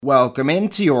Welcome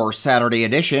into your Saturday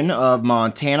edition of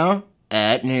Montana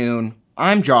at Noon.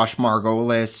 I'm Josh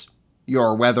Margolis.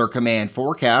 Your Weather Command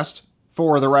forecast.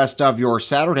 For the rest of your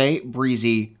Saturday,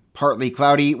 breezy, partly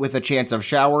cloudy with a chance of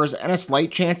showers and a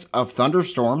slight chance of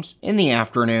thunderstorms in the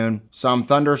afternoon. Some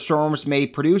thunderstorms may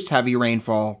produce heavy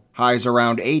rainfall. Highs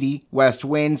around 80, west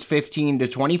winds 15 to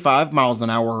 25 miles an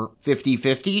hour,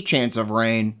 50-50 chance of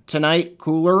rain. Tonight,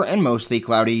 cooler and mostly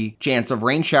cloudy. Chance of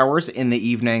rain showers in the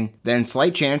evening, then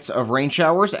slight chance of rain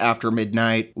showers after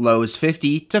midnight. Lows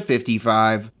 50 to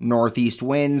 55. Northeast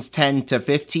winds 10 to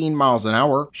 15 miles an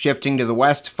hour, shifting to the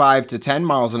west 5 to 10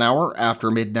 miles an hour after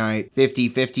midnight.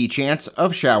 50-50 chance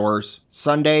of showers.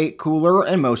 Sunday, cooler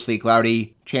and mostly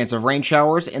cloudy. Chance of rain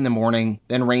showers in the morning,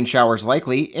 then rain showers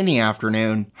likely in the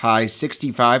afternoon. Highs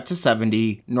 65 to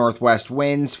 70. Northwest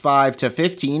winds 5 to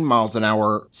 15 miles an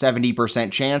hour. 70%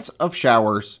 chance of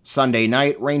showers. Sunday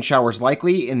night, rain showers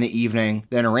likely in the evening,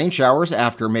 then rain showers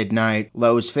after midnight.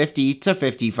 Lows 50 to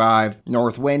 55.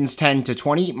 North winds 10 to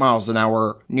 20 miles an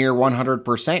hour. Near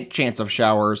 100% chance of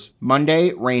showers.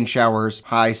 Monday, rain showers.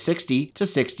 High 60 to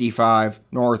 65.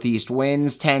 Northeast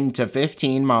winds 10 to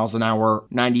 15 miles an hour.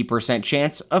 90%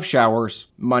 chance of showers.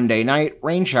 Monday night,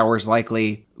 rain showers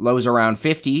likely. Lows around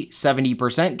 50,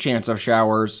 70% chance of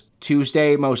showers.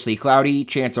 Tuesday, mostly cloudy,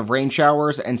 chance of rain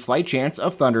showers and slight chance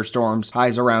of thunderstorms.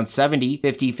 Highs around 70,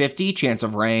 50-50 chance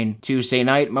of rain. Tuesday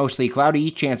night, mostly cloudy,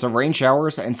 chance of rain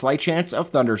showers and slight chance of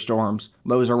thunderstorms.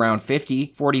 Lows around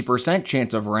 50, 40%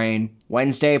 chance of rain.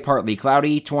 Wednesday, partly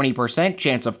cloudy, 20%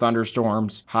 chance of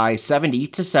thunderstorms. High 70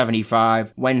 to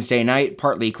 75. Wednesday night,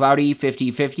 partly cloudy,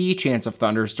 50-50 chance of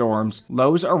thunderstorms.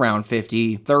 Lows around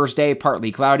 50. Thursday,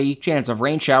 partly cloudy, chance of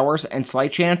rain showers and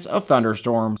slight chance of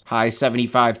thunderstorms. High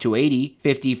 75 to 80,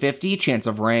 50-50 chance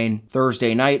of rain.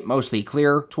 Thursday night, mostly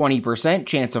clear, 20%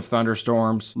 chance of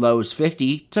thunderstorms. Lows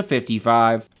 50 to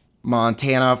 55.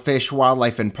 Montana Fish,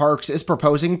 Wildlife and Parks is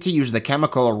proposing to use the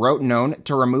chemical rotenone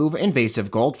to remove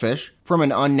invasive goldfish from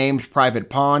an unnamed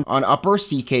private pond on Upper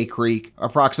CK Creek,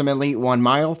 approximately 1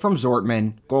 mile from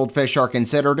Zortman. Goldfish are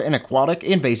considered an aquatic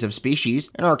invasive species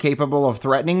and are capable of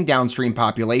threatening downstream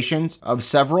populations of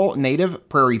several native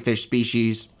prairie fish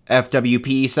species.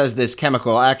 FWP says this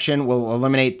chemical action will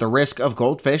eliminate the risk of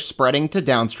goldfish spreading to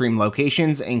downstream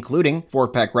locations, including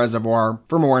Fort Peck Reservoir.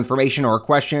 For more information or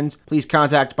questions, please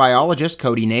contact biologist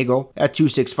Cody Nagel at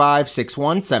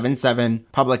 265-6177.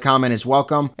 Public comment is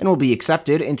welcome and will be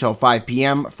accepted until 5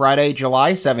 p.m. Friday,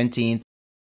 July 17th.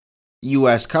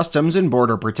 U.S. Customs and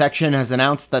Border Protection has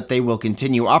announced that they will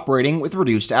continue operating with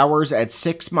reduced hours at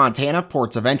 6 Montana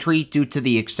ports of entry due to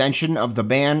the extension of the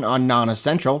ban on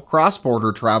non-essential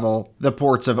cross-border travel. The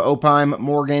ports of Opheim,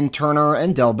 Morgan, Turner,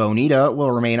 and Del Bonita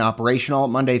will remain operational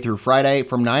Monday through Friday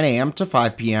from 9 a.m. to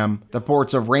 5 p.m. The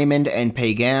ports of Raymond and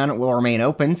Pagan will remain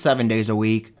open 7 days a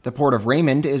week. The Port of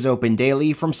Raymond is open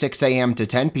daily from 6 a.m. to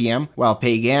 10 p.m., while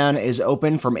Pagan is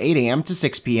open from 8 a.m. to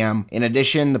 6 p.m. In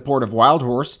addition, the Port of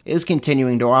Wildhorse is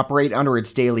continuing to operate under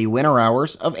its daily winter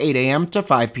hours of 8 a.m. to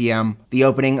 5 p.m. The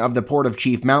opening of the Port of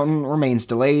Chief Mountain remains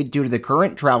delayed due to the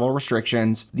current travel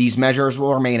restrictions. These measures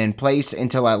will remain in place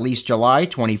until at least July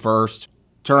 21st.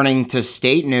 Turning to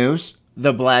state news,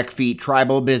 the Blackfeet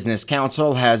Tribal Business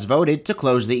Council has voted to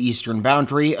close the eastern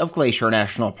boundary of Glacier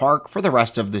National Park for the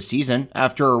rest of the season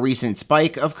after a recent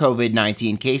spike of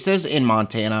COVID-19 cases in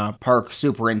Montana. Park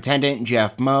Superintendent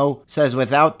Jeff Moe says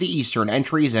without the eastern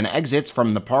entries and exits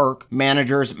from the park,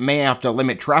 managers may have to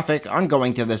limit traffic on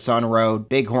going to the Sun Road.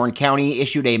 Bighorn County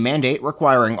issued a mandate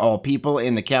requiring all people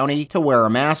in the county to wear a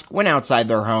mask when outside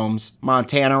their homes.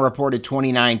 Montana reported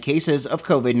 29 cases of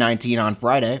COVID-19 on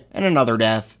Friday and another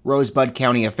death. Rosebud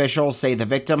County officials say the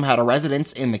victim had a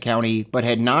residence in the county, but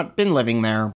had not been living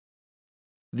there.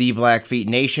 The Blackfeet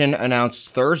Nation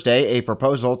announced Thursday a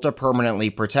proposal to permanently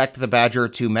protect the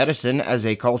Badger II Medicine as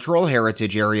a cultural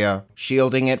heritage area,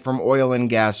 shielding it from oil and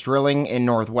gas drilling in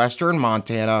northwestern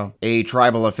Montana. A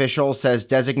tribal official says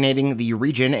designating the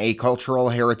region a cultural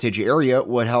heritage area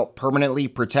would help permanently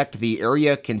protect the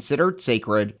area considered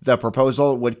sacred. The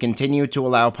proposal would continue to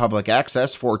allow public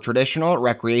access for traditional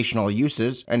recreational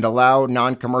uses and allow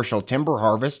non-commercial timber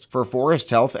harvest for forest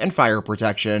health and fire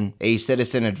protection. A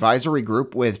citizen advisory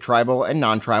group with tribal and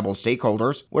non-tribal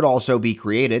stakeholders would also be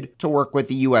created to work with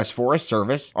the U.S. Forest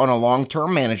Service on a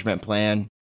long-term management plan.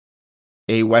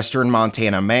 A western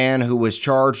Montana man who was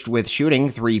charged with shooting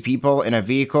 3 people in a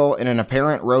vehicle in an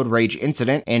apparent road rage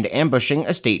incident and ambushing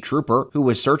a state trooper who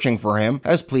was searching for him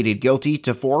has pleaded guilty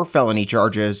to 4 felony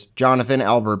charges. Jonathan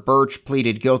Albert Birch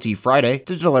pleaded guilty Friday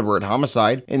to deliberate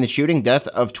homicide in the shooting death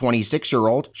of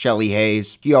 26-year-old Shelley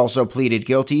Hayes. He also pleaded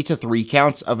guilty to 3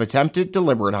 counts of attempted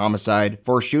deliberate homicide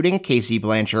for shooting Casey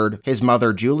Blanchard, his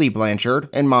mother Julie Blanchard,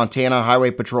 and Montana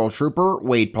Highway Patrol trooper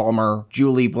Wade Palmer.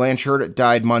 Julie Blanchard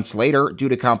died months later due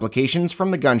to complications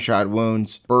from the gunshot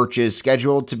wounds. Birch is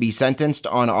scheduled to be sentenced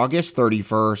on August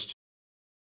 31st.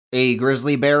 A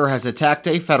grizzly bear has attacked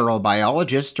a federal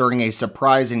biologist during a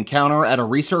surprise encounter at a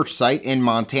research site in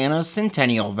Montana's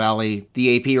Centennial Valley.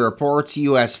 The AP reports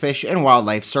U.S. Fish and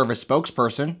Wildlife Service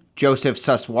spokesperson Joseph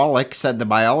Suswalik said the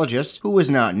biologist, who was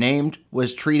not named,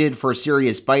 was treated for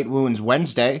serious bite wounds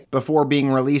Wednesday before being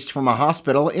released from a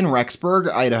hospital in Rexburg,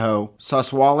 Idaho.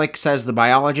 Suswalik says the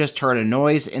biologist heard a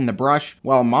noise in the brush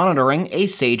while monitoring a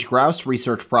sage grouse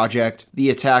research project.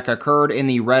 The attack occurred in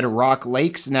the Red Rock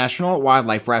Lakes National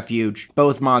Wildlife Refuge.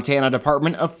 Both Montana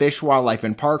Department of Fish, Wildlife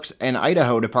and Parks and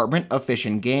Idaho Department of Fish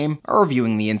and Game are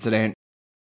reviewing the incident.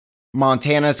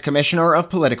 Montana's Commissioner of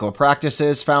Political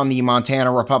Practices found the Montana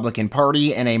Republican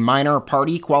Party and a minor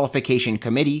party qualification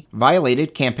committee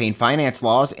violated campaign finance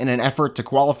laws in an effort to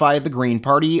qualify the Green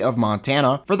Party of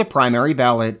Montana for the primary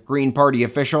ballot. Green Party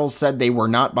officials said they were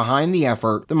not behind the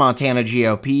effort. The Montana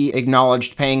GOP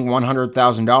acknowledged paying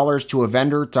 $100,000 to a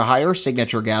vendor to hire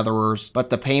signature gatherers, but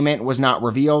the payment was not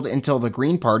revealed until the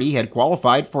Green Party had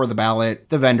qualified for the ballot.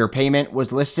 The vendor payment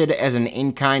was listed as an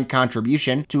in-kind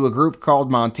contribution to a group called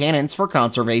Montana for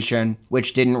Conservation,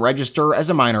 which didn't register as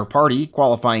a minor party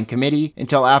qualifying committee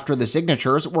until after the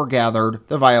signatures were gathered.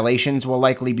 The violations will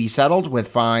likely be settled with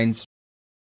fines.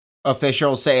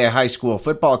 Officials say a high school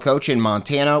football coach in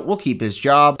Montana will keep his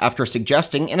job after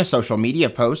suggesting in a social media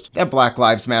post that Black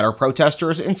Lives Matter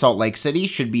protesters in Salt Lake City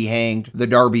should be hanged. The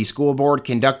Darby School Board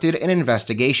conducted an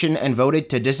investigation and voted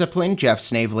to discipline Jeff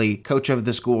Snavely, coach of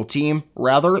the school team,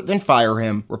 rather than fire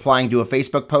him. Replying to a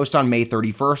Facebook post on May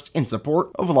 31st in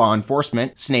support of law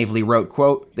enforcement, Snavely wrote,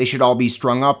 quote, "They should all be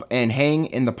strung up and hang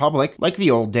in the public like the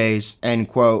old days," end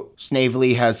quote.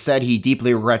 Snavely has said he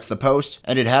deeply regrets the post,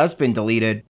 and it has been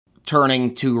deleted.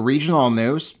 Turning to regional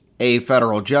news, a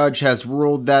federal judge has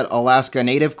ruled that Alaska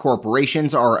Native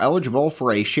corporations are eligible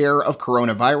for a share of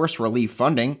coronavirus relief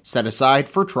funding set aside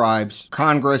for tribes.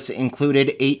 Congress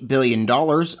included $8 billion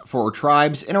for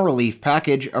tribes in a relief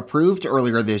package approved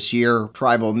earlier this year.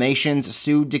 Tribal nations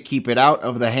sued to keep it out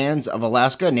of the hands of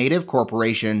Alaska Native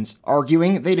corporations,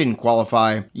 arguing they didn't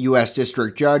qualify. U.S.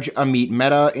 District Judge Amit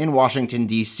Mehta in Washington,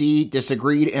 D.C.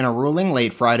 disagreed in a ruling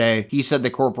late Friday. He said the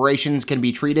corporations can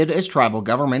be treated as tribal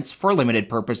governments for limited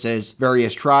purposes.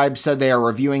 Various tribes said they are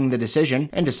reviewing the decision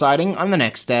and deciding on the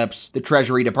next steps. The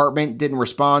Treasury Department didn't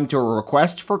respond to a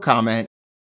request for comment.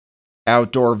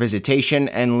 Outdoor visitation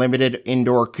and limited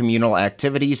indoor communal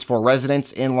activities for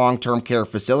residents in long-term care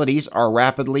facilities are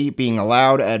rapidly being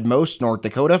allowed at most North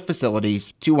Dakota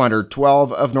facilities.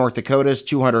 212 of North Dakota's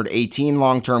 218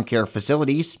 long-term care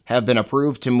facilities have been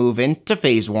approved to move into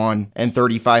Phase 1, and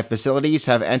 35 facilities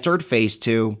have entered Phase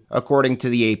 2. According to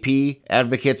the AP,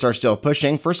 advocates are still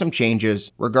pushing for some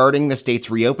changes regarding the state's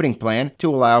reopening plan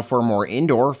to allow for more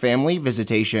indoor family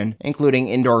visitation, including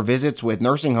indoor visits with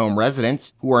nursing home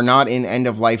residents who are not in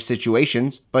end-of-life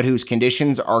situations, but whose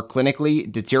conditions are clinically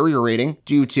deteriorating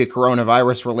due to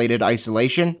coronavirus-related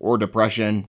isolation or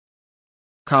depression.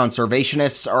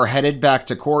 Conservationists are headed back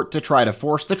to court to try to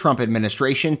force the Trump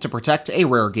administration to protect a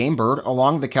rare game bird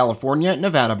along the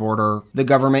California-Nevada border. The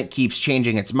government keeps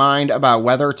changing its mind about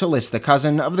whether to list the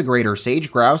cousin of the greater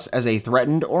sage grouse as a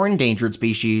threatened or endangered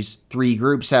species. 3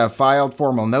 groups have filed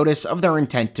formal notice of their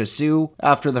intent to sue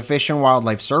after the Fish and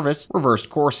Wildlife Service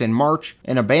reversed course in March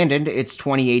and abandoned its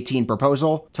 2018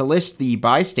 proposal to list the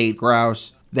bi-state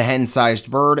grouse. The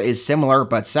hen-sized bird is similar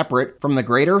but separate from the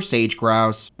greater sage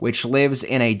grouse, which lives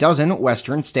in a dozen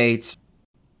western states.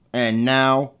 And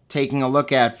now, taking a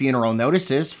look at funeral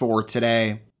notices for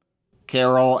today.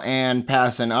 Carol Ann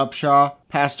Passon Upshaw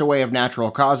passed away of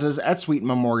natural causes at Sweet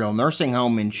Memorial Nursing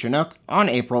Home in Chinook on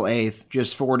April 8th,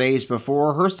 just 4 days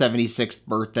before her 76th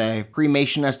birthday.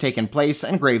 Cremation has taken place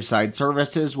and graveside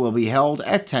services will be held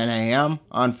at 10 a.m.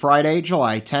 on Friday,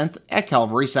 July 10th at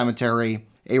Calvary Cemetery.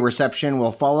 A reception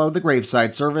will follow the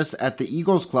graveside service at the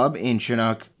Eagles Club in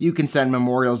Chinook. You can send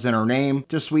memorials in her name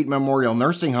to Sweet Memorial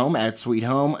Nursing Home at Sweet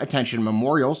Home Attention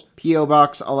Memorials, P.O.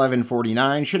 Box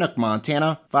 1149, Chinook,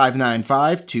 Montana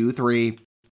 59523.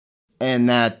 And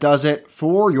that does it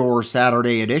for your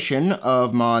Saturday edition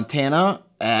of Montana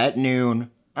at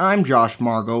Noon. I'm Josh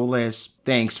Margolis.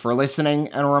 Thanks for listening,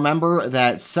 and remember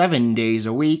that 7 days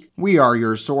a week, we are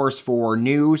your source for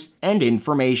news and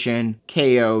information.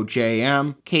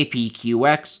 KOJM,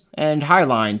 KPQX, and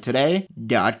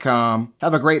HighlineToday.com.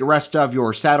 Have a great rest of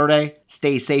your Saturday.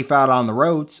 Stay safe out on the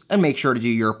roads, and make sure to do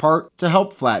your part to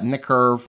help flatten the curve.